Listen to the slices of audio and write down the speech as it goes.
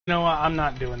You know what? I'm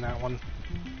not doing that one.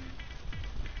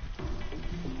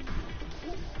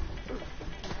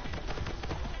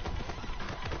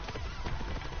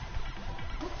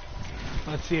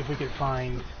 Let's see if we can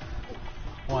find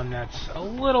one that's a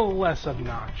little less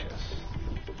obnoxious.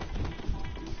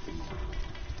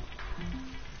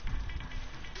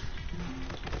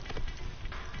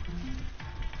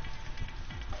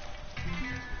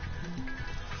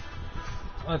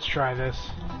 Let's try this.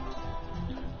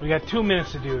 We got 2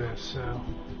 minutes to do this, so...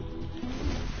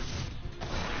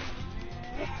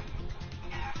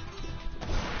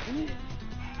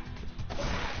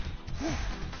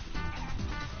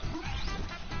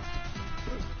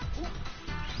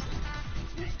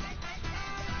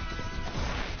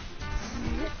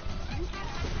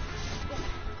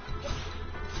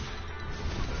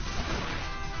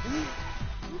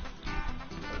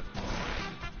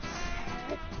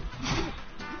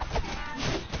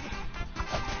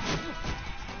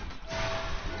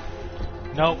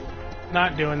 Nope,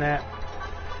 not doing that.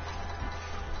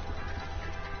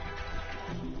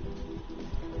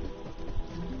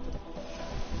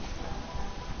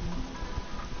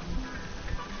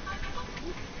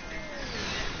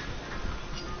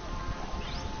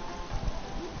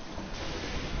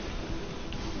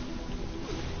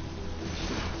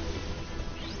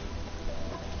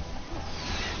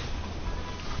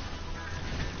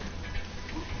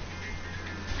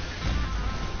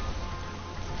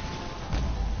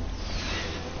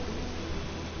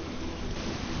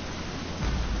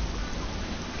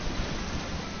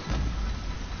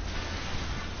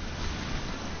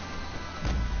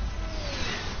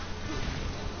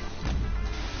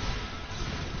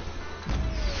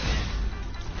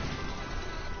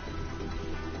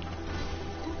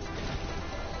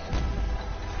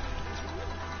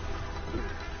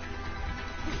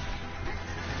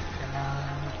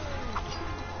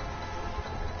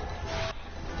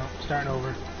 Starting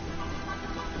over.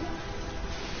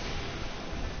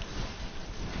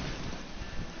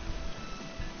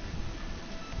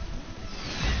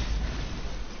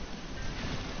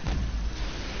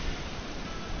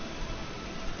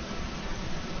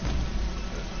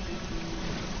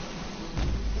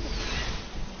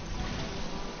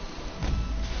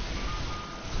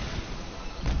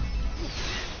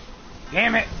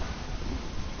 Damn it!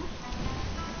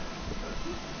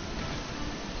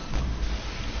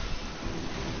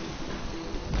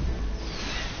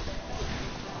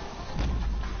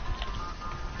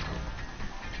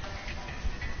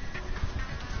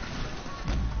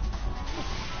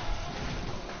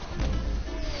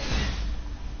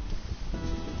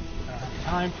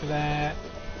 Time for that.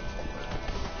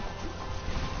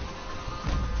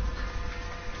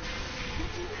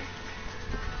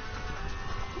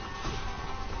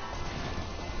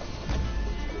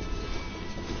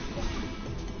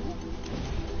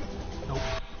 Nope.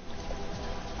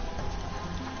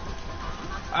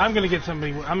 I'm gonna get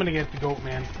somebody. I'm gonna get the goat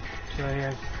man. So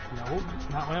yeah, nope,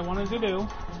 not what I wanted to do.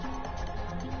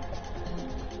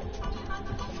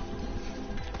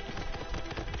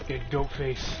 Get goat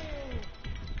face.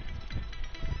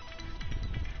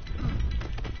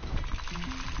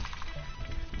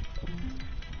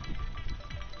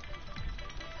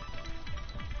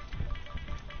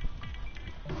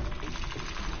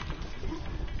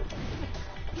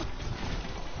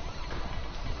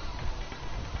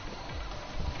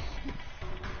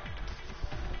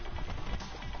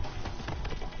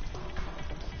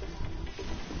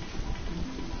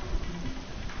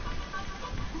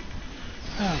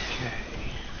 Okay.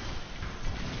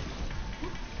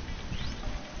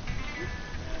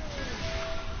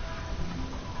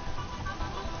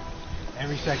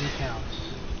 Every second counts.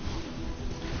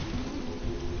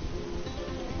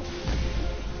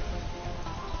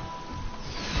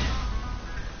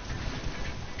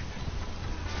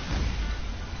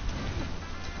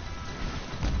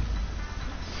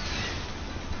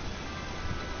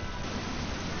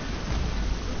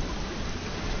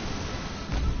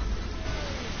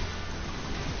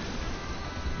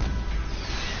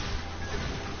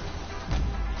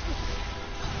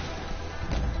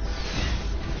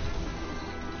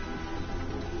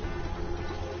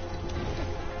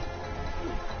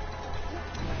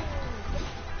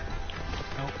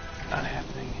 Not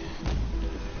happening.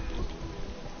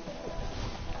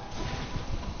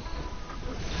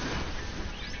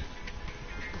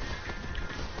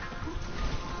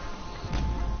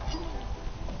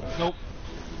 Nope.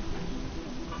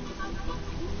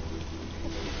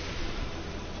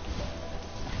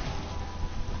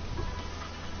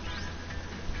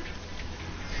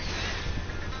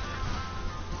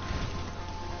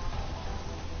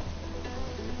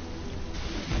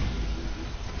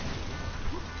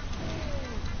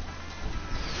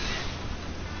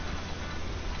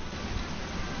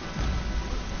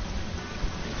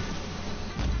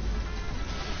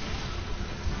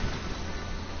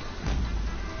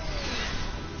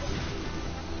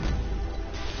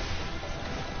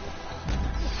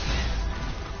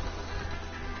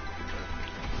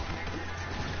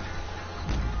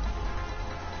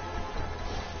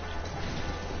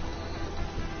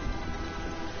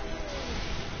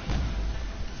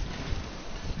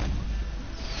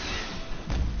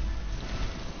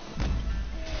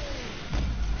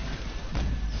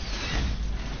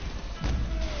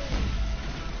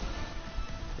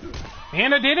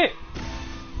 And I did it!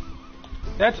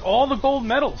 That's all the gold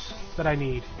medals that I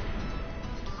need.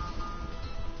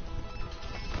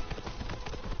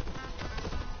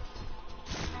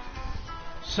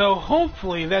 So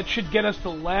hopefully that should get us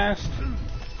the last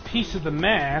piece of the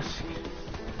mask.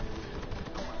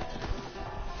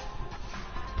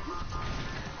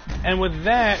 And with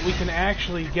that, we can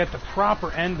actually get the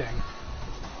proper ending.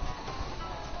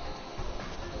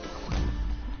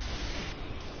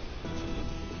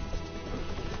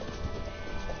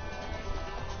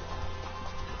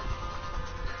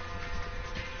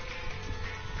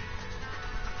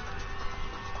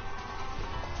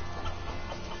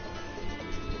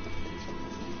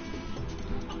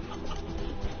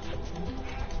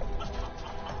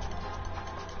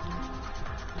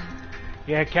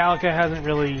 Yeah, Calica hasn't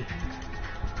really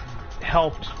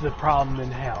helped the problem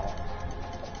in hell.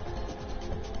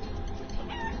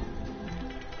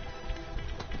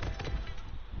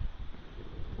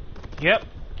 Yep,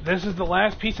 this is the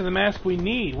last piece of the mask we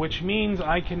need, which means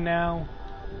I can now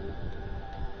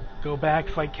go back,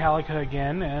 fight Calica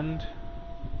again, and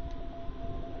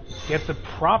get the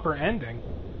proper ending.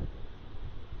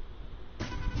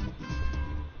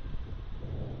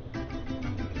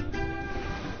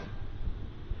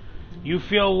 You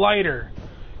feel lighter.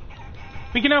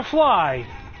 We can now fly.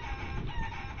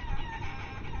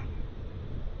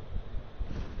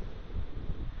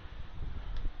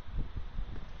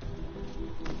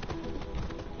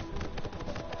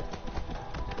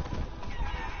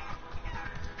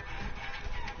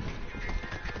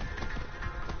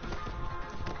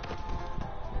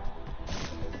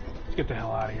 Let's get the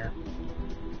hell out of here.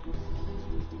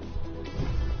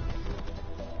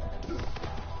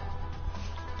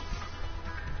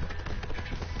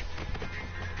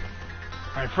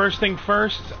 Alright, first thing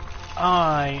first,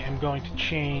 I am going to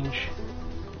change.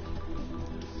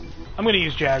 I'm going to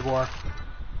use Jaguar.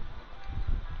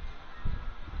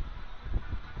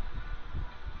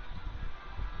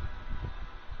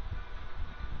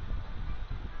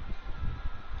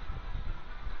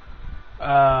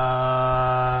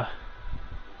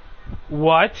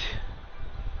 What?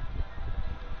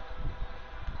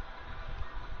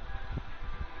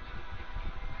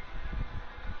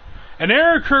 An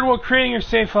error occurred while creating your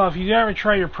save file. If you do not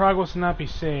retry, your progress will not be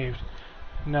saved.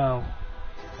 No.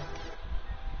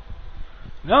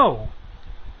 No!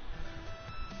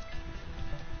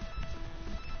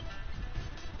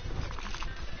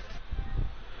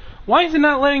 Why is it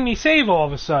not letting me save all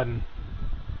of a sudden?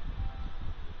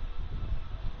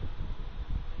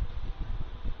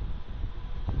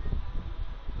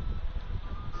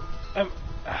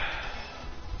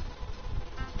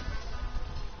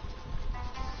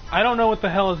 I don't know what the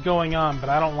hell is going on, but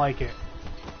I don't like it.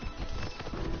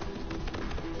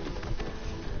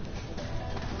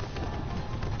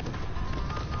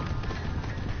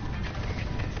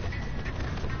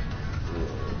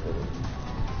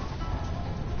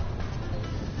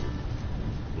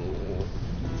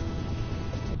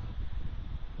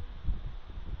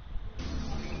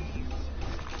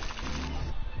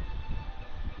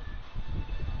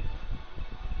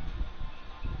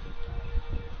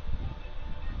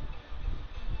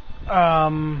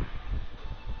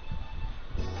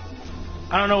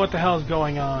 I don't know what the hell is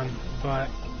going on, but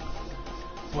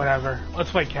whatever.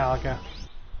 Let's fight Calica.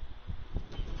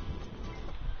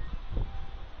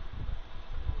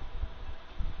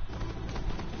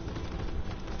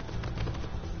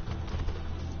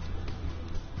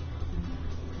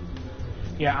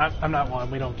 Yeah, I'm not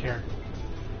one. We don't care.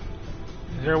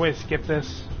 Is there a way to skip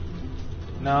this?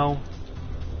 No.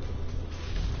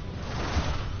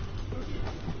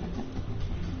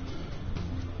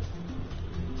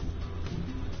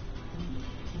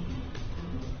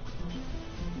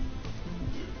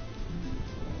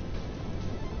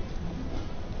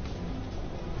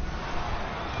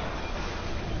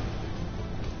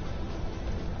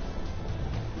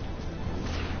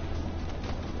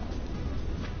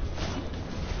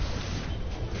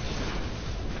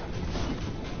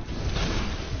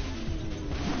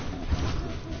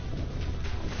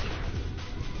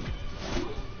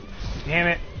 Damn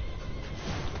it.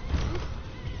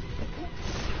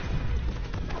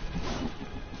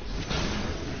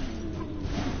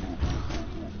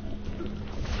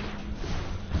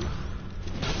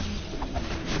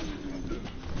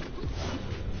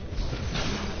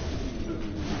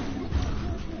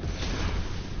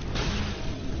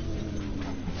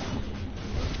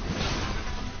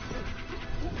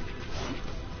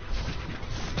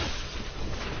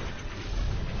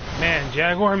 Man,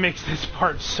 Jaguar makes this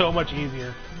part so much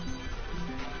easier.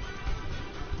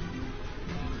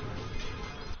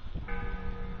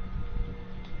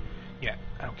 Yeah,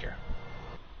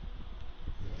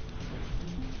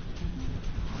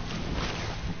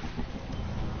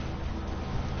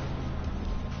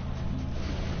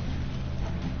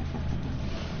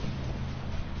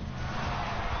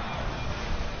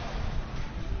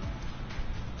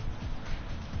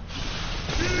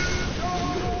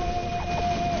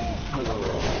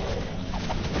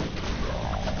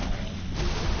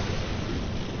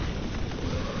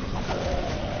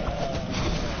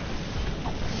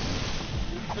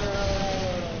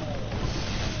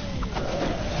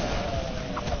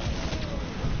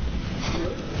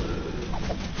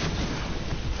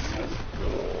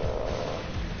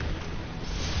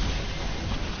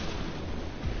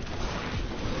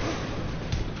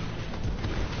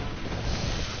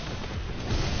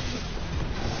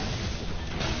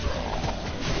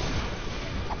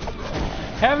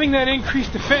 Having that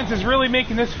increased defense is really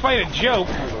making this fight a joke.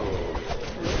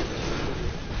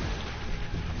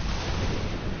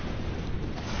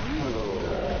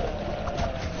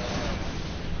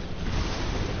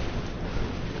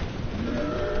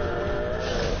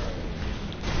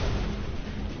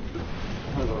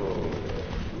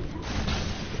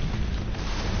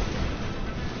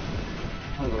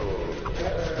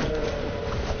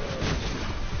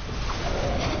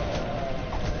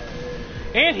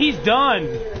 And he's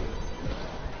done!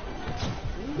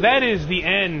 That is the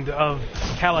end of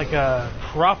Calica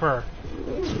proper.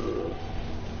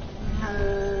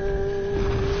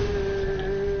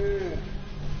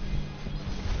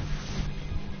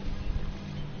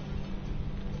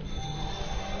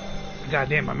 God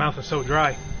damn, my mouth is so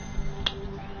dry.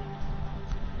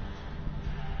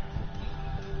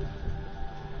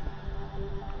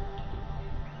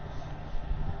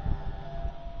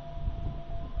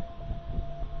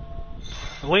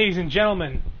 Ladies and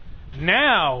gentlemen,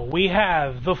 now we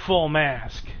have the full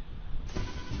mask.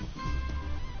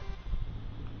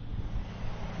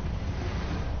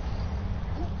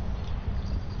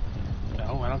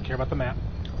 No, I don't care about the map.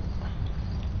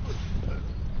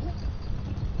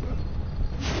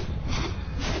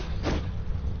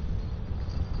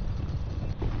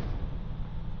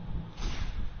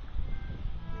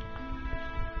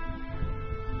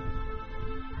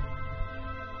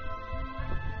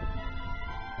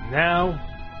 Now,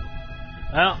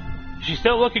 well, she's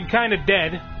still looking kind of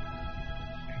dead.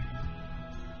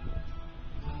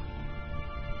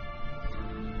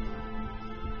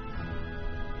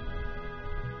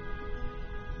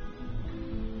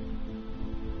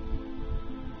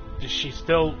 Is she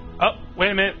still... Oh,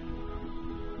 wait a minute.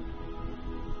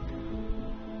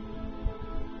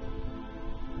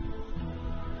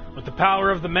 With the power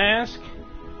of the mask,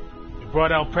 we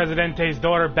brought El Presidente's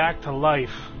daughter back to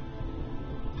life.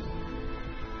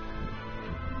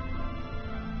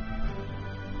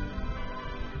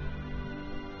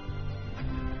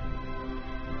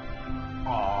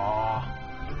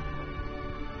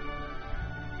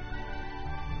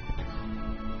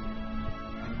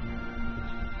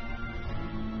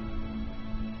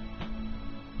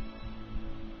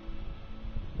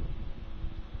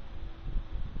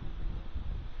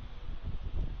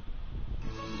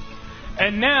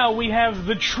 And now we have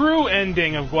the true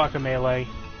ending of Guacamelee.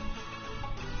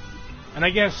 And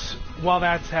I guess while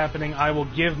that's happening, I will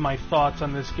give my thoughts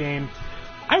on this game.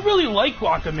 I really like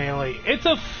Guacamelee. It's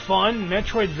a fun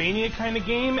Metroidvania kind of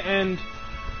game, and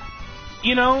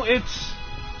you know, it's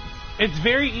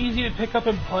very easy to pick up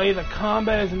and play. The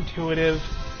combat is intuitive,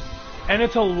 and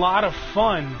it's a lot of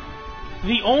fun.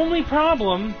 The only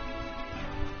problem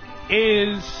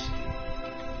is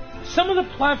some of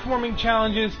the platforming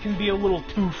challenges can be a little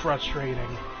too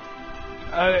frustrating.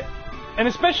 And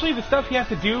especially the stuff you have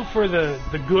to do for the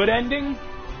good ending,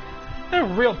 they're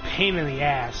a real pain in the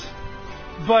ass.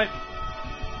 But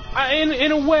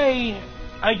in a way,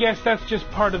 I guess that's just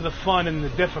part of the fun and the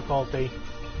difficulty.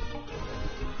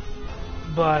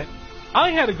 But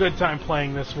I had a good time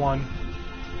playing this one.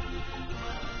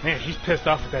 Man, she's pissed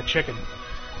off with that chicken.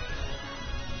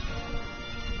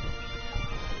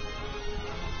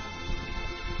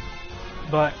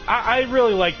 But I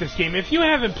really like this game. If you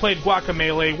haven't played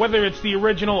Guacamelee, whether it's the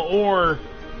original or,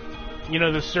 you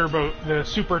know, the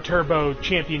Super Turbo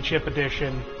Championship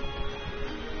Edition,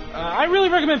 I really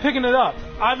recommend picking it up.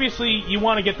 Obviously, you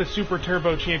want to get the Super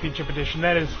Turbo Championship Edition.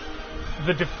 That is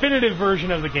the definitive version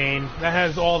of the game. That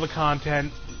has all the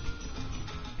content.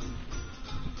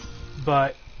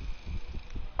 But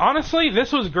honestly,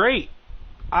 this was great.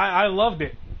 I loved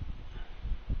it.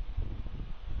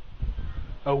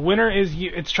 A winner is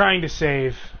you. It's trying to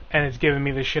save, and it's giving me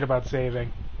the shit about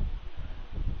saving.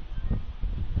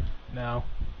 No.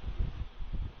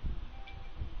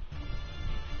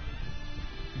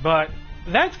 But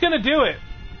that's going to do it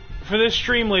for this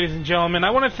stream, ladies and gentlemen. I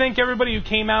want to thank everybody who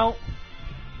came out,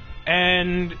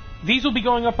 and these will be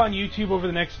going up on YouTube over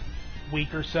the next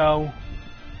week or so.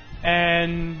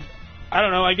 And I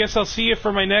don't know, I guess I'll see you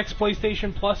for my next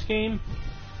PlayStation Plus game,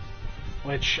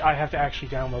 which I have to actually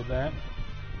download that.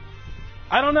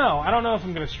 I don't know. I don't know if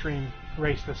I'm going to stream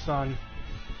Race the Sun.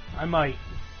 I might.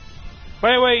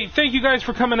 But anyway, thank you guys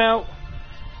for coming out.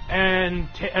 And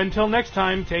until next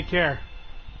time, take care.